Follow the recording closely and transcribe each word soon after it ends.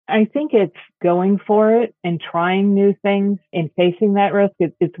I think it's going for it and trying new things and facing that risk.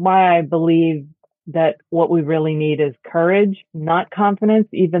 It's why I believe that what we really need is courage, not confidence,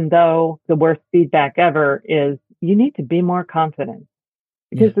 even though the worst feedback ever is you need to be more confident.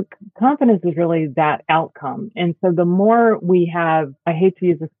 Because the confidence is really that outcome. And so the more we have, I hate to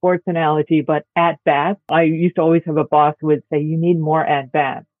use a sports analogy, but at bats, I used to always have a boss who would say, you need more at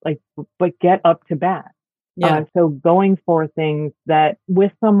bats, but get up to bat. So going for things that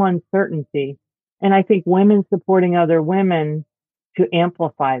with some uncertainty, and I think women supporting other women to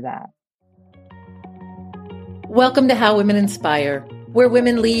amplify that. Welcome to How Women Inspire, where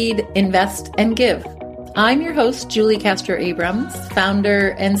women lead, invest, and give. I'm your host, Julie Castro-Abrams, founder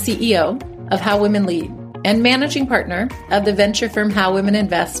and CEO of How Women Lead and managing partner of the venture firm How Women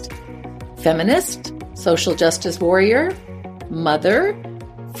Invest. Feminist, social justice warrior, mother,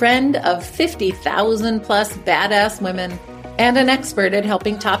 friend of 50,000 plus badass women, and an expert at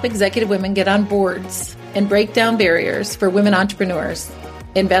helping top executive women get on boards and break down barriers for women entrepreneurs,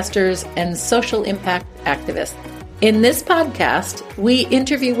 investors, and social impact activists. In this podcast, we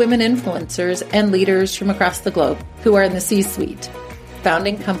interview women influencers and leaders from across the globe who are in the C-suite,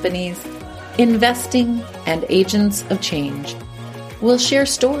 founding companies, investing, and agents of change. We'll share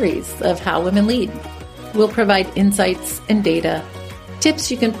stories of how women lead. We'll provide insights and data,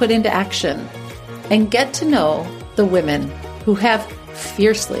 tips you can put into action, and get to know the women who have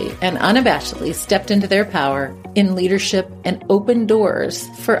fiercely and unabashedly stepped into their power in leadership and opened doors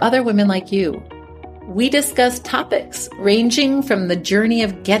for other women like you. We discuss topics ranging from the journey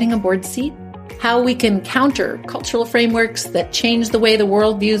of getting a board seat, how we can counter cultural frameworks that change the way the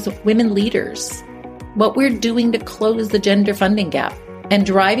world views women leaders, what we're doing to close the gender funding gap, and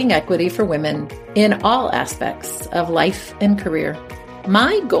driving equity for women in all aspects of life and career.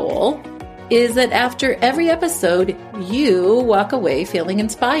 My goal is that after every episode, you walk away feeling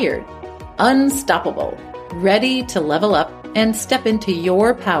inspired, unstoppable, ready to level up and step into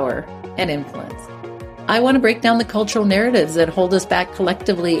your power and influence. I want to break down the cultural narratives that hold us back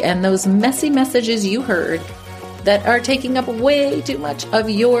collectively and those messy messages you heard that are taking up way too much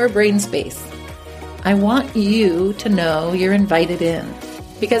of your brain space. I want you to know you're invited in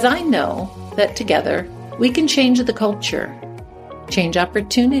because I know that together we can change the culture, change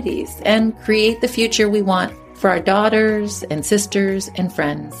opportunities, and create the future we want for our daughters and sisters and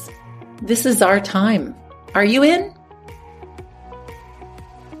friends. This is our time. Are you in?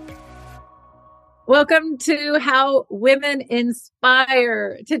 Welcome to How Women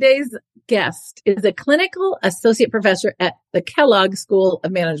Inspire. Today's guest is a clinical associate professor at the Kellogg School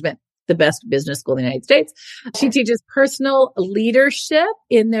of Management, the best business school in the United States. She teaches personal leadership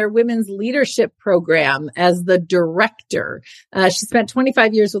in their women's leadership program as the director. She spent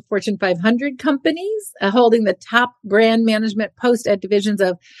 25 years with Fortune 500 companies, holding the top brand management post at divisions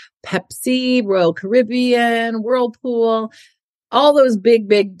of Pepsi, Royal Caribbean, Whirlpool, all those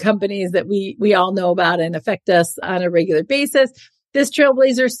big companies that we all know about and affect us on a regular basis. This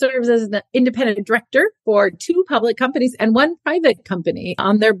trailblazer serves as an independent director for 2 public companies and 1 private company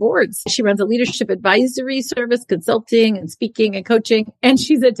on their boards. She runs a leadership advisory service, consulting and speaking and coaching, and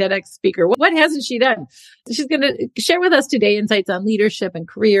she's a TEDx speaker. What hasn't she done? She's going to share with us today insights on leadership and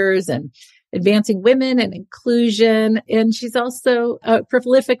careers and advancing women and inclusion. And she's also a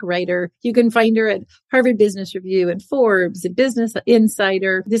prolific writer. You can find her at Harvard Business Review and Forbes and Business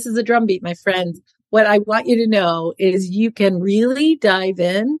Insider. This is a drumbeat, my friends. What I want you to know is you can really dive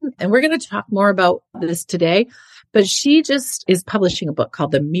in, and we're going to talk more about this today, but she just is publishing a book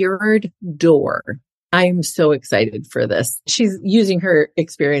called The Mirrored Door. I'm so excited for this. She's using her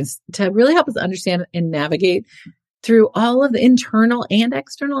experience to really help us understand and navigate through all of the internal and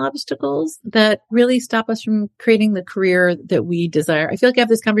external obstacles that really stop us from creating the career that we desire. I feel like I have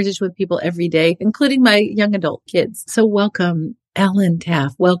this conversation with people every day, including my young adult kids. So welcome, Ellen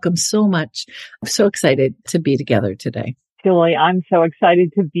Taaffe. Welcome so much. I'm so excited to be together today. Julie, I'm so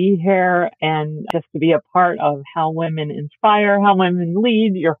excited to be here and just to be a part of How Women Inspire, How Women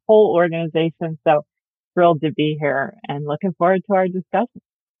Lead, your whole organization. So thrilled to be here and looking forward to our discussion.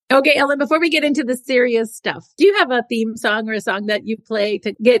 Okay, Ellen, before we get into the serious stuff, do you have a theme song or a song that you play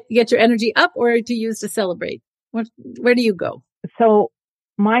to get your energy up or to use to celebrate? Where do you go? So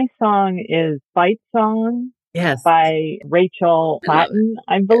my song is Fight Song. Yes. By Rachel Platten,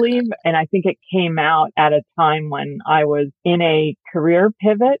 I believe. And I think it came out at a time when I was in a career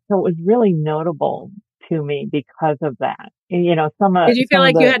pivot. So it was really notable to me because of that. And, you know, did you feel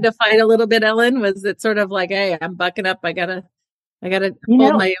like you had to fight a little bit, Ellen? Was it sort of like, hey, I'm bucking up. I gotta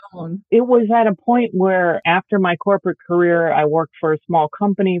hold my own. It was at a point where after my corporate career, I worked for a small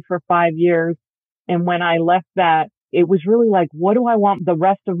company for 5 years. And when I left that, it was really like, what do I want the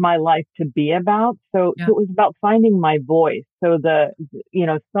rest of my life to be about? So it was about finding my voice. So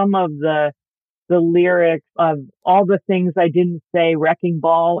some of the lyrics of all the things I didn't say, wrecking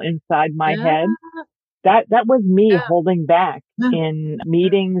ball inside my Yeah. head, that was me Yeah. holding back Yeah. in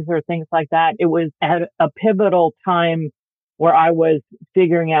meetings or things like that. It was at a pivotal time where I was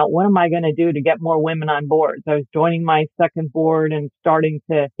figuring out, what am I going to do to get more women on board? So I was joining my second board and starting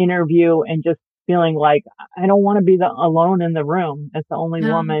to interview and just feeling like I don't want to be alone in the room as the only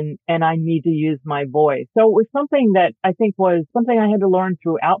Yeah. woman, and I need to use my voice. So it was something that I think was something I had to learn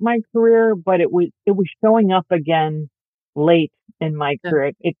throughout my career, but it was showing up again late in my Yeah.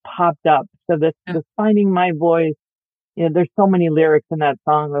 career. It popped up. So Yeah. this finding my voice, there's so many lyrics in that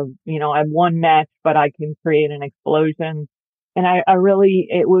song of, I have one match, but I can create an explosion. And I really,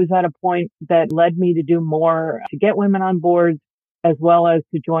 it was at a point that led me to do more to get women on board, as well as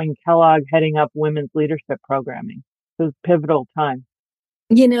to join Kellogg heading up women's leadership programming. So it was a pivotal time.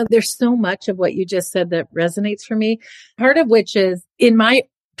 There's so much of what you just said that resonates for me. Part of which is in my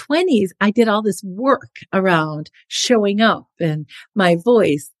 20s, I did all this work around showing up and my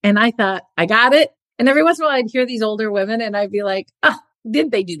voice. And I thought, I got it. And every once in a while I'd hear these older women and I'd be like, oh,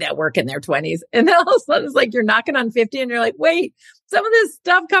 didn't they do that work in their 20s? And then all of a sudden it's like you're knocking on 50 and you're like, wait, some of this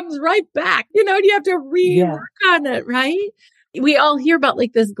stuff comes right back, and you have to Yeah. rework on it, right? We all hear about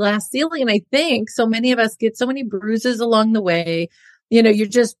like this glass ceiling. And I think so many of us get so many bruises along the way. You're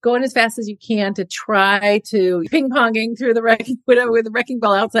just going as fast as you can to try to ping-ponging through the whatever, with the wrecking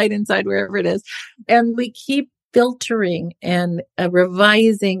ball outside, inside, wherever it is. And we keep filtering and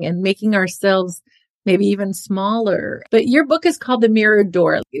revising and making ourselves maybe even smaller. But your book is called The Mirror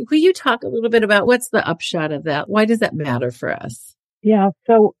Door. Will you talk a little bit about what's the upshot of that? Why does that matter for us? Yeah.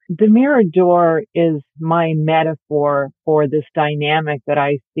 So the mirror door is my metaphor for this dynamic that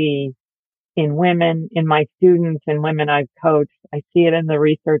I see in women, in my students and women I've coached. I see it in the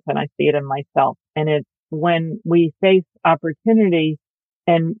research and I see it in myself. And it's when we face opportunity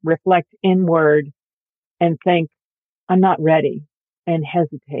and reflect inward and think, I'm not ready, and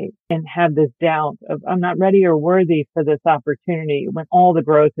hesitate and have this doubt of I'm not ready or worthy for this opportunity when all the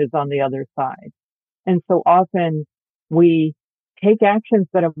growth is on the other side. And so often we take actions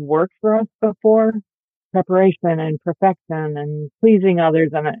that have worked for us before, preparation and perfection and pleasing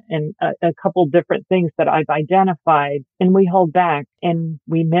others and a couple different things that I've identified, and we hold back and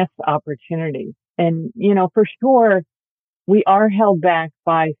we miss opportunities. And, for sure, we are held back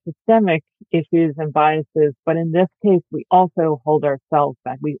by systemic issues and biases, but in this case, we also hold ourselves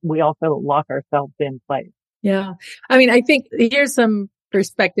back. We also lock ourselves in place. Yeah. I mean, I think here's some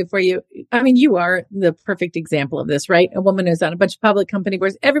perspective for you. I mean, you are the perfect example of this, right? A woman who's on a bunch of public company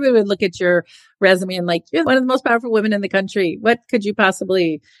boards. Everybody would look at your resume and like, you're one of the most powerful women in the country. What could you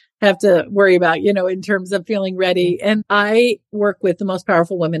possibly have to worry about, in terms of feeling ready? And I work with the most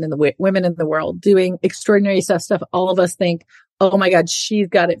powerful women in the world doing extraordinary stuff. All of us think, oh my God, she's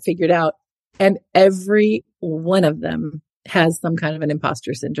got it figured out. And every one of them has some kind of an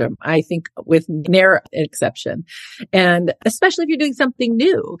imposter syndrome, I think, with narrow exception. And especially if you're doing something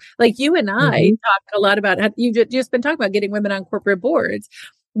new, like you and I talk a lot about how you've just been talking about getting women on corporate boards.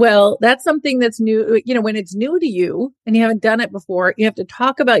 Well, that's something that's new. When it's new to you and you haven't done it before, you have to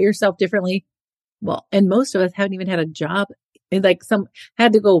talk about yourself differently. Well, and most of us haven't even had a job. And like some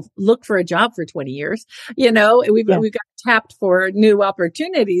had to go look for a job for 20 years, we've got tapped for new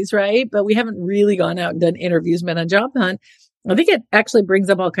opportunities, right? But we haven't really gone out and done interviews, been on job hunt. I think it actually brings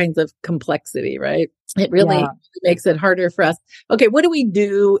up all kinds of complexity, right? It really makes it harder for us. Okay. What do we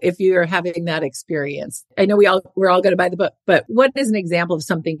do if you're having that experience? I know we're all going to buy the book, but what is an example of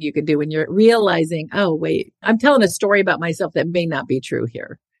something you could do when you're realizing, oh, wait, I'm telling a story about myself that may not be true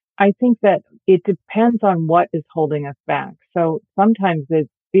here? I think that it depends on what is holding us back. So sometimes it's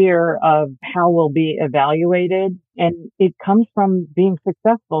fear of how we'll be evaluated, and it comes from being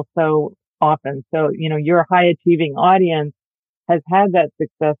successful so often. So, your high achieving audience has had that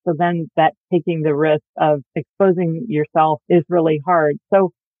success. So then that taking the risk of exposing yourself is really hard.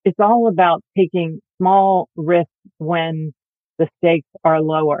 So it's all about taking small risks when the stakes are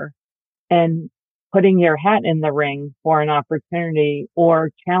lower and putting your hat in the ring for an opportunity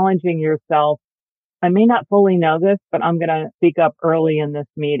or challenging yourself. I may not fully know this, but I'm going to speak up early in this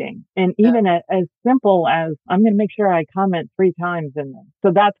meeting. And even as simple as I'm going to make sure I comment 3 times in this.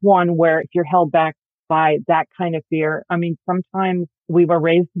 So that's one where if you're held back by that kind of fear, I mean, sometimes we were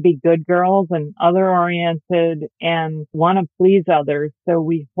raised to be good girls and other oriented and want to please others. So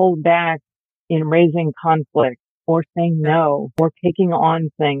we hold back in raising conflict or saying no or taking on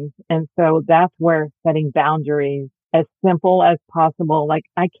things. And so that's where setting boundaries as simple as possible. Like,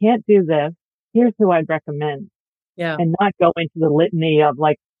 I can't do this. Here's who I'd recommend. Yeah. and not go into the litany of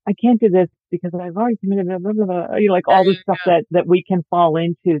like, I can't do this because I've already committed blah, blah, blah, blah. Like Yeah, all the yeah, stuff yeah. that we can fall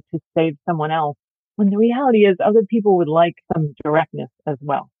into to save someone else. When the reality is other people would like some directness as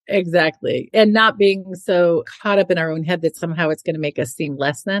well. Exactly. And not being so caught up in our own head that somehow it's going to make us seem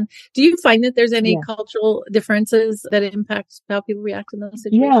less than. Do you find that there's any Yeah. cultural differences that impact how people react in those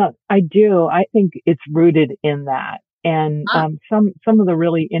situations? Yeah, I do. I think it's rooted in that. And Ah, some of the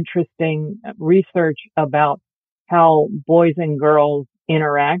really interesting research about how boys and girls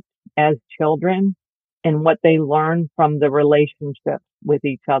interact as children and what they learn from the relationships with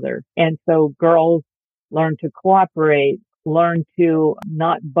each other. And so girls learn to cooperate, learn to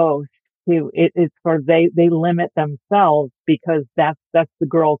not boast. It's sort of they limit themselves because that's the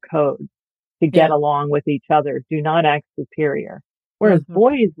girl code to get yeah. along with each other. Do not act superior. Whereas Mhm.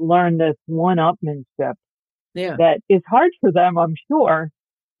 boys learn this one-upmanship Yeah. that is hard for them, I'm sure,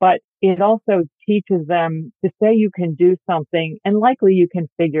 but it also teaches them to say you can do something and likely you can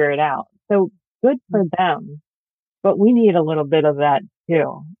figure it out. So good for them, but we need a little bit of that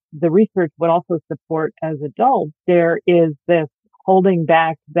too. The research would also support as adults, there is this holding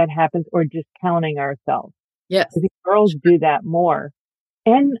back that happens or discounting ourselves. Yes. I think girls do that more.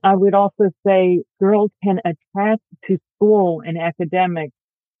 And I would also say girls can attach to school and academics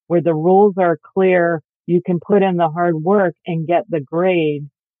where the rules are clear. You can put in the hard work and get the grade.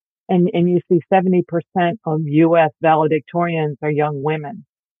 And you see 70% of U.S. valedictorians are young women.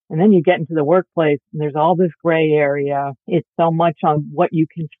 And then you get into the workplace and there's all this gray area. It's so much on what you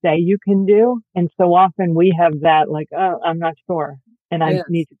can say you can do. And so often we have that like, oh, I'm not sure. And I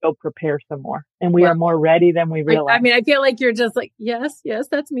need Yes. to go prepare some more. And we Well, are more ready than we I realize. mean, I feel like you're just like, yes, yes,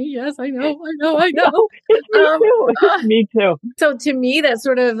 that's me. Yes, I know, I know, I know. No, it's me Um, too. It's uh, me too. so to me, that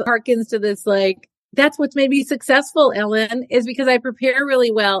sort of harkens to this, like, that's what's made me successful, Ellen, is because I prepare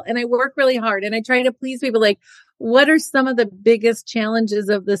really well and I work really hard and I try to please people. Like, what are some of the biggest challenges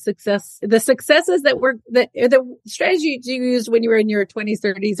of the successes that the strategies you used when you were in your 20s,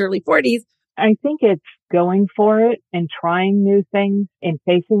 30s, early 40s? I think it's going for it and trying new things and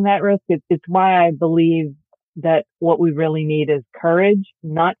facing that risk. It's why I believe that what we really need is courage,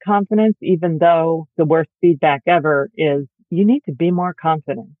 not confidence, even though the worst feedback ever is you need to be more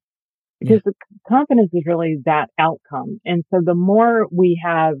confident Yeah. because the confidence is really that outcome. And so the more we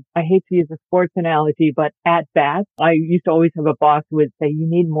have, I hate to use a sports analogy, but at bats, I used to always have a boss who would say, you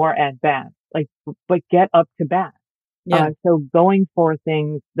need more at bats, like, but get up to bat. Yeah. So going for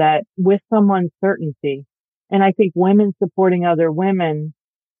things that with some uncertainty, and I think women supporting other women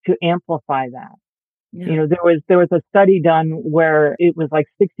to amplify that. Yeah. You know, there was a study done where it was like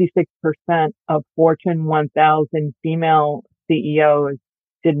 66% of Fortune 1000 female CEOs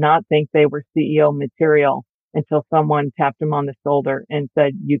did not think they were CEO material until someone tapped them on the shoulder and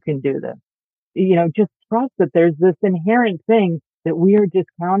said, you can do this. You know, just trust that there's this inherent thing that we are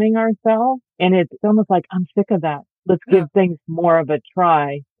discounting ourselves. And it's almost like, I'm sick of that. Let's Oh, give things more of a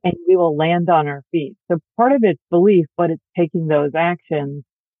try and we will land on our feet. So part of it's belief, but it's taking those actions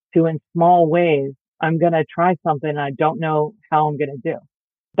to in small ways. I'm going to try something and I don't know how I'm going to do.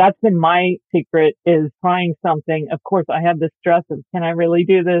 That's been my secret is trying something. Of course, I have the stress of, can I really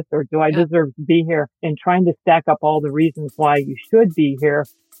do this or do I yeah. deserve to be here? And trying to stack up all the reasons why you should be here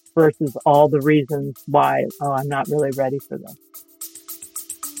versus all the reasons why, oh, I'm not really ready for this.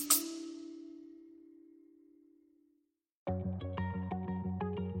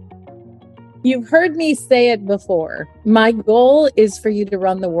 You've heard me say it before. My goal is for you to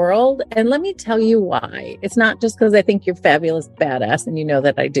run the world. And let me tell you why. It's not just because I think you're fabulous, badass, and you know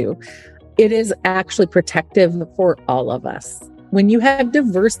that I do. It is actually protective for all of us. When you have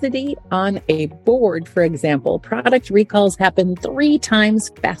diversity on a board, for example, product recalls happen 3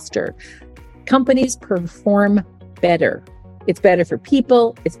 times faster. Companies perform better. It's better for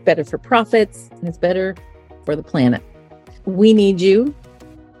people, it's better for profits, and it's better for the planet. We need you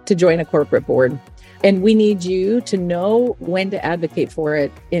to join a corporate board, and we need you to know when to advocate for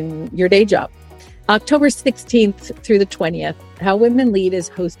it in your day job. October 16th through the 20th, How Women Lead is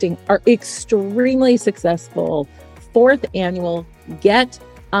hosting our extremely successful 4th annual Get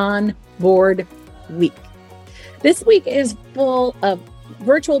On Board Week. This week is full of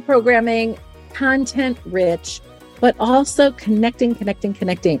virtual programming, content rich, but also connecting.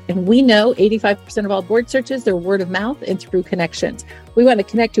 And we know 85% of all board searches are word of mouth and through connections. We want to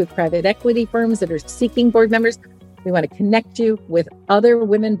connect you with private equity firms that are seeking board members. We want to connect you with other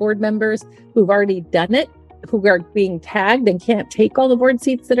women board members who've already done it, who are being tagged and can't take all the board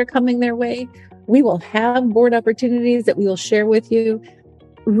seats that are coming their way. We will have board opportunities that we will share with you.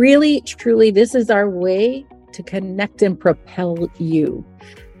 Really, truly, this is our way to connect and propel you.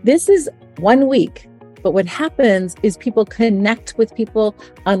 This is 1 week But what happens is people connect with people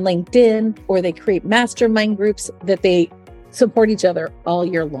on LinkedIn, or they create mastermind groups that they support each other all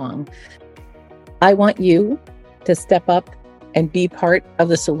year long. I want you to step up and be part of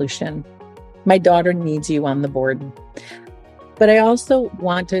the solution. My daughter needs you on the board. But I also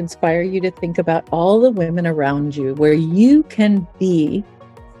want to inspire you to think about all the women around you where you can be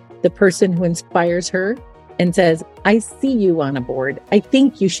the person who inspires her and says, I see you on a board. I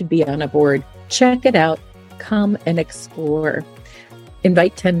think you should be on a board. Check it out. Come and explore.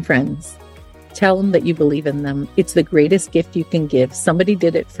 Invite 10 friends. Tell them that you believe in them. It's the greatest gift you can give. Somebody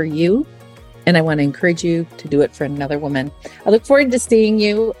did it for you, and I want to encourage you to do it for another woman. I look forward to seeing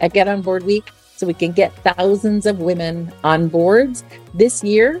you at Get On Board Week so we can get thousands of women on boards. This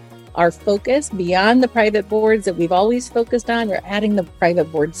year, our focus beyond the private boards that we've always focused on, we're adding the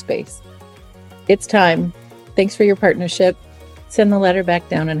private board space. It's time. Thanks for your partnership. Send the letter back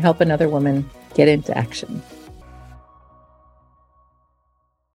down and help another woman get into action.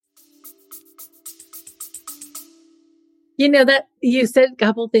 You know that you said a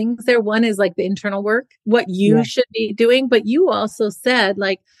couple things there. One is like the internal work, what you should be doing, but you also said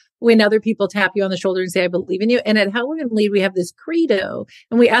like when other people tap you on the shoulder and say, I believe in you. And at How Women Lead, we have this credo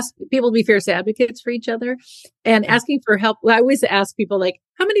and we ask people to be fierce advocates for each other and asking for help. I always ask people like,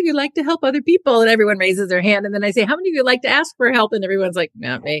 how many of you like to help other people? And everyone raises their hand. And then I say, how many of you like to ask for help? And everyone's like,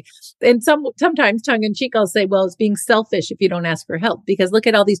 not me. And sometimes tongue in cheek, I'll say, well, it's being selfish if you don't ask for help because look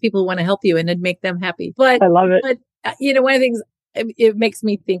at all these people who want to help you and it'd make them happy. But I love it. But one of the things it makes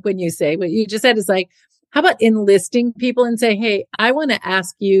me think when you say what you just said is like, how about enlisting people and say, hey, I want to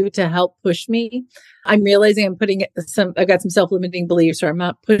ask you to help push me. I'm realizing I've got some self-limiting beliefs or I'm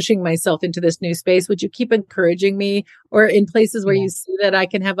not pushing myself into this new space. Would you keep encouraging me? Or in places where you see that I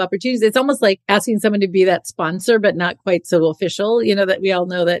can have opportunities? It's almost like asking someone to be that sponsor, but not quite so official. That we all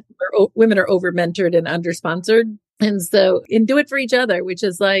know that women are over-mentored and under-sponsored. And so, and do it for each other, which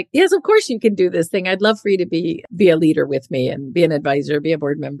is like, yes, of course you can do this thing. I'd love for you to be a leader with me and be an advisor, be a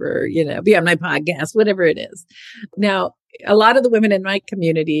board member, be on my podcast, whatever it is. Now, a lot of the women in my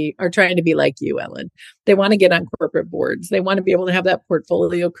community are trying to be like you, Ellen. They want to get on corporate boards. They want to be able to have that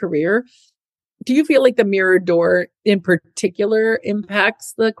portfolio career. Do you feel like the mirror door in particular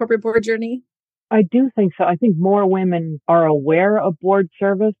impacts the corporate board journey? I do think so. I think more women are aware of board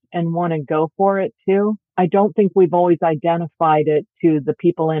service and want to go for it too. I don't think we've always identified it to the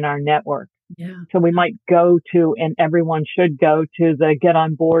people in our network. Yeah. So we might go to, and everyone should go to the Get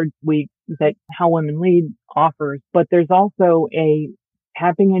On Board Week that How Women Lead offers. But there's also a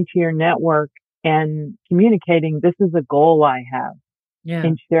tapping into your network and communicating, this is a goal I have. Yeah.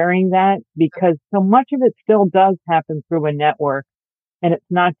 And sharing that because so much of it still does happen through a network. And it's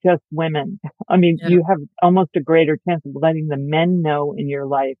not just women. I mean, you have almost a greater chance of letting the men know in your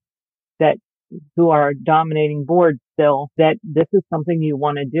life that who are dominating boards still that this is something you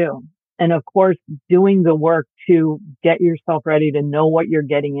want to do. And of course, doing the work to get yourself ready to know what you're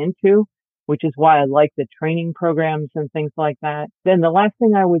getting into, which is why I like the training programs and things like that. Then the last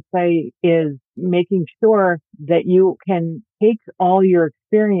thing I would say is making sure that you can take all your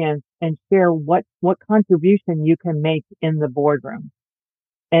experience and share what contribution you can make in the boardroom.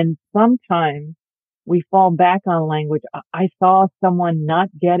 And sometimes we fall back on language. I saw someone not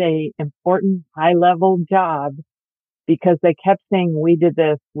get a important high level job because they kept saying, we did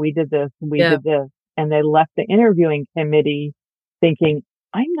this, we did this, we did this. And they left the interviewing committee thinking,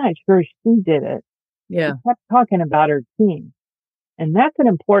 I'm not sure she did it. Yeah. She kept talking about her team. And that's an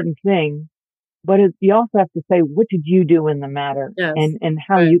important thing. But you also have to say, what did you do in the matter? Yes. And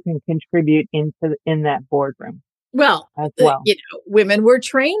how you can contribute in that boardroom. Well, as well. Women were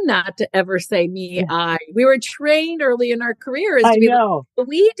trained not to ever say me, I. We were trained early in our careers to be like,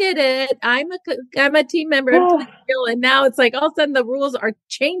 we did it. I'm a team member. And now it's like all of a sudden the rules are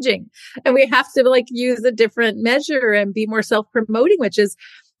changing and we have to like use a different measure and be more self-promoting, which is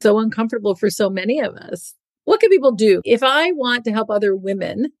so uncomfortable for so many of us. What can people do if I want to help other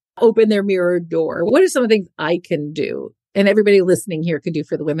women open their mirror door? What are some of the things I can do and everybody listening here could do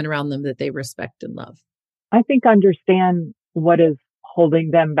for the women around them that they respect and love? I think understand what is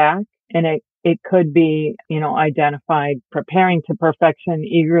holding them back. And it could be, identified, preparing to perfection,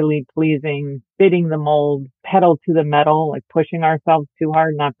 eagerly pleasing, fitting the mold, pedal to the metal, like pushing ourselves too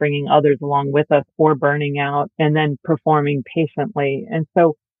hard, not bringing others along with us or burning out, and then performing patiently. And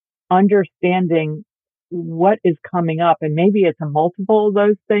so understanding what is coming up, and maybe it's a multiple of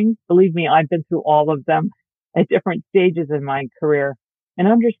those things. Believe me, I've been through all of them at different stages in my career. And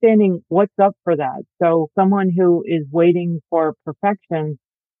understanding what's up for that. So someone who is waiting for perfection,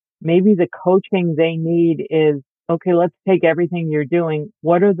 maybe the coaching they need is, okay, let's take everything you're doing.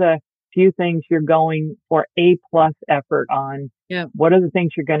 What are the few things you're going for A plus effort on? Yeah. What are the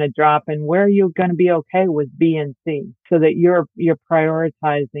things you're going to drop, and where are you going to be okay with B and C, so that you're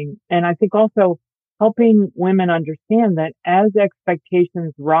prioritizing? And I think also helping women understand that as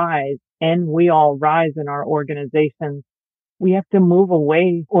expectations rise, and we all rise in our organizations, we have to move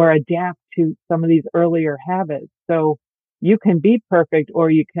away or adapt to some of these earlier habits. So you can be perfect, or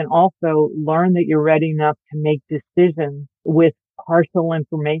you can also learn that you're ready enough to make decisions with partial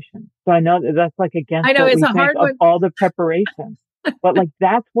information. So I know that that's like against I know what it's we a think hard of one. all the preparation, but like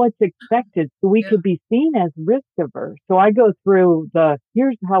that's what's expected. So we could be seen as risk averse. So I go through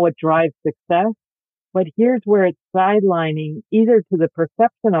here's how it drives success, but here's where it's sidelining either to the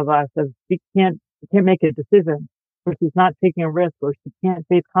perception of us of she can't make a decision, or she's not taking a risk, or she can't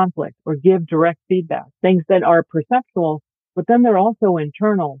face conflict or give direct feedback, things that are perceptual, but then they're also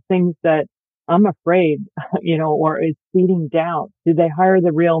internal things that I'm afraid, or it's feeding doubt. Did they hire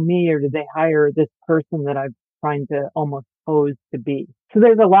the real me, or did they hire this person that I'm trying to almost pose to be? So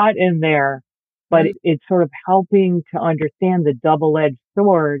there's a lot in there, but it's sort of helping to understand the double-edged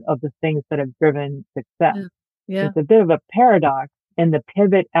sword of the things that have driven success. Yeah. It's a bit of a paradox, and the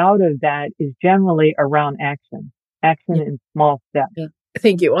pivot out of that is generally around action in small steps. Yeah.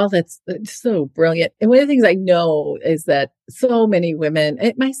 Thank you. Well, that's so brilliant. And one of the things I know is that so many women,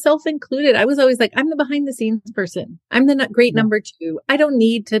 myself included, I was always like, I'm the behind the scenes person. I'm the great number two. I don't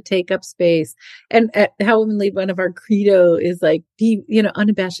need to take up space. And at How Women Lead, one of our credo is like, be,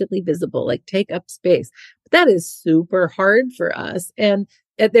 unabashedly visible, like take up space. But that is super hard for us. And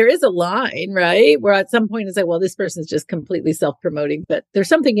there is a line, right? Where at some point it's like, well, this person's just completely self-promoting, but there's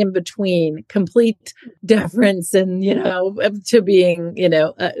something in between complete deference and, to being,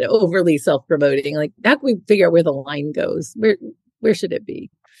 overly self-promoting. Like, how can we figure out where the line goes? Where should it be?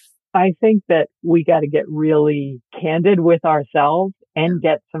 I think that we got to get really candid with ourselves and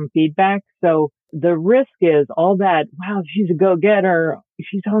get some feedback. So the risk is all that, wow, she's a go-getter,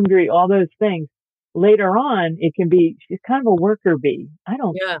 she's hungry, all those things. Later on, it can be, she's kind of a worker bee. I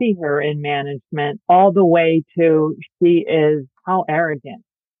don't see her in management, all the way to she is how arrogant.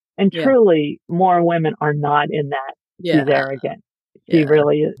 And truly, more women are not in that. She's arrogant. She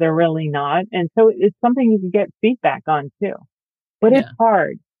really is. They're really not. And so it's something you can get feedback on too. But it's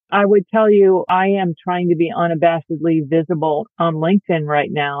hard. I would tell you, I am trying to be unabashedly visible on LinkedIn right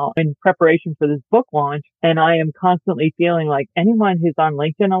now in preparation for this book launch. And I am constantly feeling like anyone who's on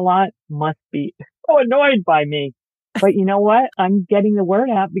LinkedIn a lot must be so annoyed by me. But you know what? I'm getting the word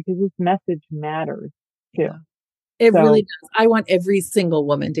out because this message matters too. It really does. I want every single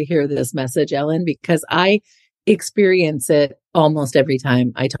woman to hear this message, Ellen, because I experience it almost every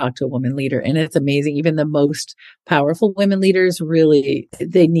time I talk to a woman leader. And it's amazing. Even the most powerful women leaders really,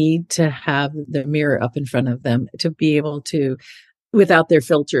 they need to have the mirror up in front of them to be able to, without their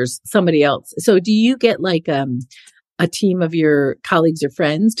filters, somebody else. So do you get like a team of your colleagues or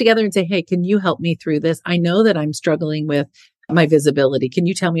friends together and say, hey, can you help me through this? I know that I'm struggling with my visibility. Can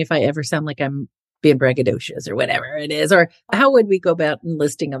you tell me if I ever sound like I'm being braggadocious or whatever it is? Or how would we go about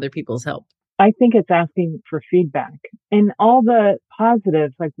enlisting other people's help? I think it's asking for feedback and all the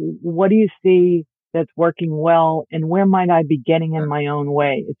positives. Like, what do you see that's working well, and where might I be getting in my own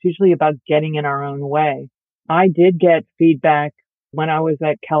way? It's usually about getting in our own way. I did get feedback when I was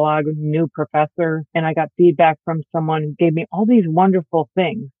at Kellogg, a new professor, and I got feedback from someone who gave me all these wonderful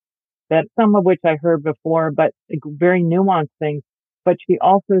things, that some of which I heard before, but very nuanced things. But she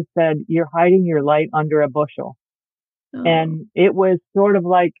also said, you're hiding your light under a bushel. Oh. And it was sort of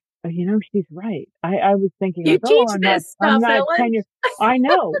like, she's right. I was thinking, you like, teach I'm this not stuff, Ellen. 10 years. I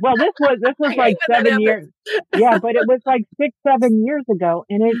know. Well, this was like 7 years. Yeah, but it was like 6-7 years ago.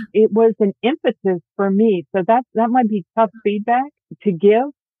 And it was an impetus for me. So that might be tough feedback to give,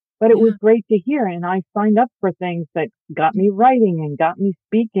 but it was great to hear. And I signed up for things that got me writing and got me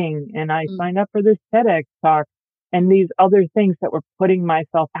speaking. And I signed up for this TEDx talk. And these other things that were putting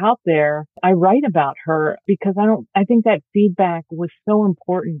myself out there, I write about her because I think that feedback was so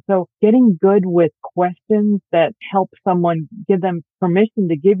important. So getting good with questions that help someone, give them permission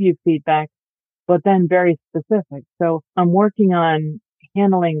to give you feedback, but then very specific. So I'm working on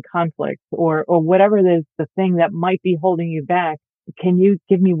handling conflict or whatever it is, the thing that might be holding you back. Can you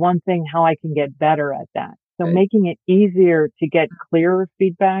give me one thing how I can get better at that? So making it easier to get clearer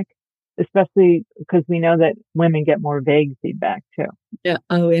feedback, especially because we know that women get more vague feedback too. Yeah.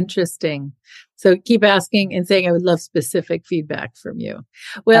 Oh, interesting. So keep asking and saying, I would love specific feedback from you.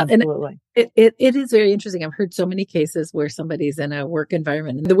 Well, absolutely. And it is very interesting. I've heard so many cases where somebody's in a work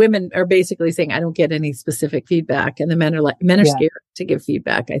environment and the women are basically saying, I don't get any specific feedback. And the men are scared to give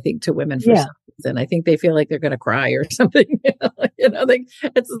feedback, I think, to women for some and I think they feel like they're going to cry or something. It's a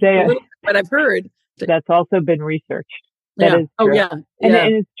little bit what I've heard. That's also been researched. That is true. And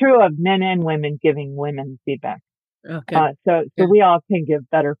it's true of men and women giving women feedback. Okay. So we all can give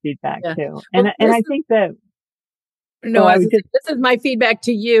better feedback too. And I think that. This is my feedback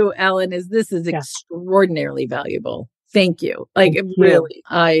to you, Ellen, is this is extraordinarily valuable. Thank you. Really,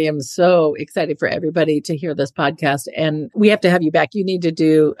 I am so excited for everybody to hear this podcast, and we have to have you back. You need to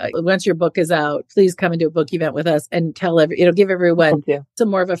do, once your book is out, please come and do a book event with us and give everyone some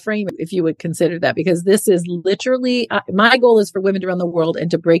more of a frame if you would consider that, because this is literally, my goal is for women to run the world and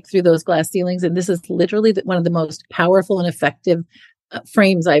to break through those glass ceilings. And this is literally one of the most powerful and effective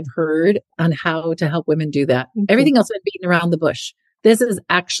frames I've heard on how to help women do that. Everything else has been beaten around the bush. This is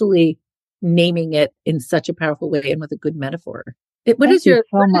actually naming it in such a powerful way and with a good metaphor. It's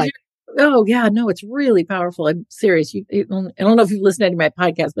really powerful. I'm serious. I don't know if you've listened to my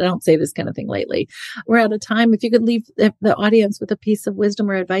podcast, but I don't say this kind of thing lately. We're out of time. If you could leave the audience with a piece of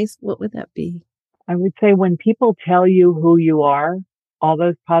wisdom or advice, what would that be? I would say when people tell you who you are, all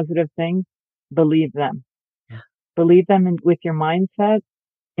those positive things, believe them. Yeah. Believe them with your mindset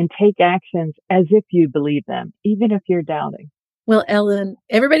and take actions as if you believe them, even if you're doubting. Well, Ellen,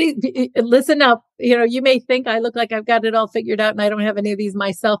 everybody listen up. You may think I look like I've got it all figured out and I don't have any of these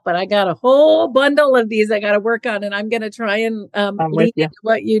myself, but I got a whole bundle of these I got to work on. And I'm going to try and lead into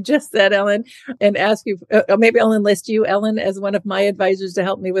what you just said, Ellen, and ask you, maybe I'll enlist you, Ellen, as one of my advisors to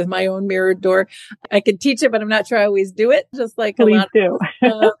help me with my own mirrored door. I can teach it, but I'm not sure I always do it, just like Please do.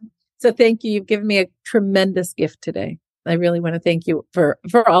 So thank you. You've given me a tremendous gift today. I really want to thank you for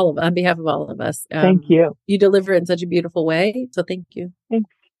all of, on behalf of all of us. Thank you. You deliver in such a beautiful way. So thank you. Thanks.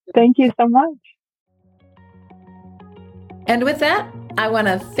 Thank you so much. And with that, I want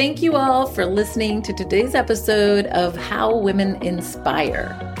to thank you all for listening to today's episode of How Women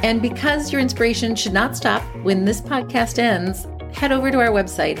Inspire. And because your inspiration should not stop when this podcast ends, head over to our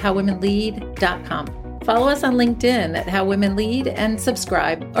website, howwomenlead.com. Follow us on LinkedIn at How Women Lead and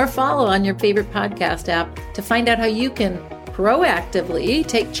subscribe, or follow on your favorite podcast app to find out how you can proactively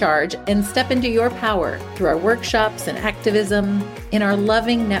take charge and step into your power through our workshops and activism. In our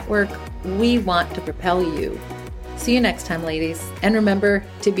loving network, we want to propel you. See you next time, ladies. And remember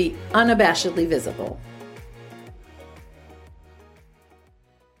to be unabashedly visible.